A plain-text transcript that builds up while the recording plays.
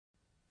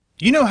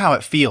You know how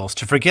it feels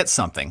to forget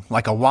something,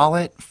 like a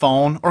wallet,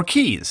 phone, or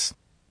keys.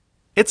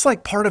 It's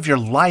like part of your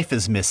life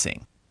is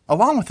missing,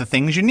 along with the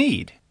things you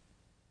need.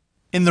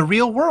 In the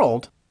real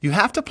world, you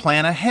have to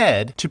plan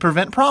ahead to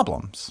prevent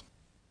problems.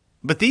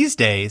 But these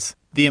days,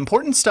 the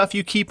important stuff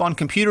you keep on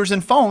computers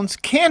and phones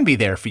can be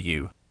there for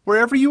you,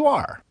 wherever you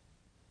are.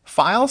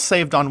 Files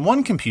saved on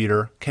one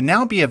computer can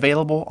now be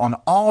available on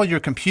all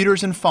your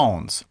computers and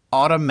phones,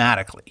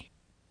 automatically.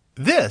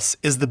 This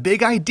is the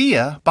big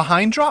idea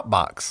behind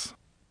Dropbox.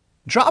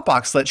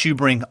 Dropbox lets you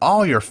bring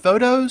all your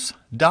photos,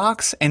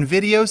 docs, and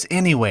videos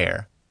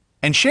anywhere,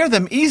 and share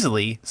them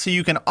easily so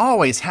you can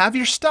always have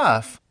your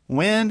stuff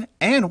when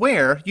and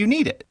where you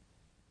need it.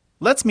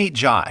 Let's meet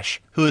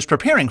Josh, who is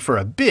preparing for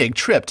a big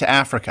trip to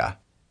Africa.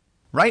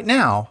 Right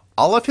now,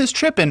 all of his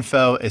trip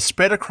info is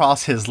spread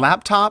across his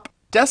laptop,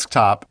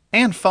 desktop,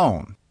 and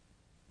phone.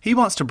 He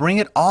wants to bring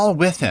it all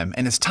with him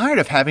and is tired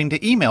of having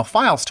to email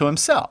files to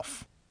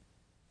himself.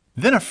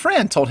 Then a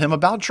friend told him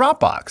about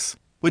Dropbox,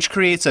 which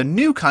creates a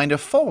new kind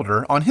of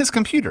folder on his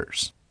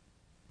computers.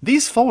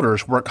 These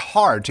folders work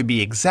hard to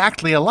be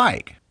exactly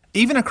alike,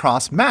 even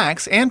across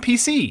Macs and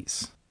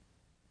PCs.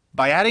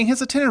 By adding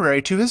his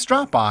itinerary to his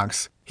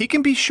Dropbox, he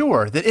can be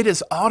sure that it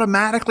is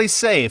automatically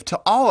saved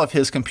to all of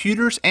his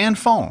computers and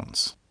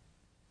phones.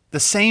 The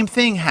same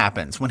thing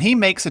happens when he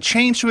makes a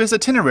change to his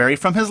itinerary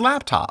from his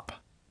laptop.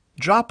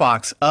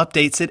 Dropbox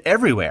updates it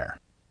everywhere.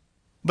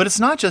 But it's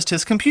not just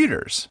his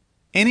computers.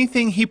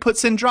 Anything he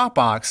puts in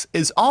Dropbox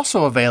is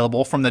also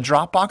available from the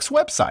Dropbox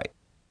website.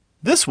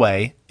 This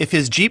way, if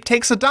his Jeep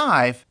takes a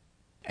dive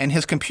and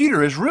his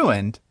computer is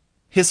ruined,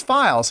 his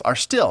files are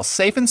still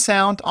safe and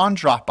sound on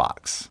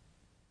Dropbox.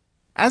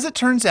 As it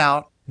turns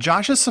out,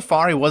 Josh's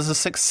Safari was a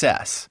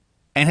success,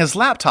 and his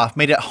laptop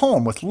made it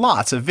home with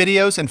lots of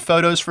videos and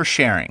photos for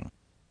sharing.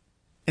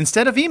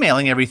 Instead of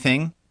emailing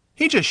everything,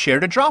 he just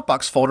shared a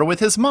Dropbox folder with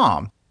his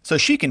mom so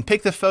she can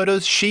pick the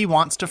photos she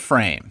wants to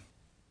frame.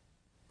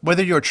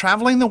 Whether you're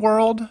traveling the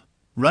world,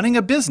 running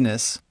a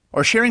business,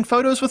 or sharing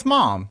photos with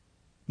mom,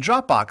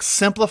 Dropbox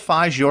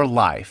simplifies your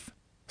life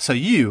so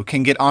you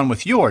can get on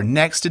with your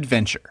next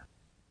adventure.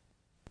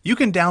 You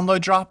can download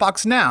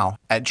Dropbox now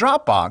at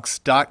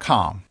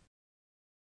Dropbox.com.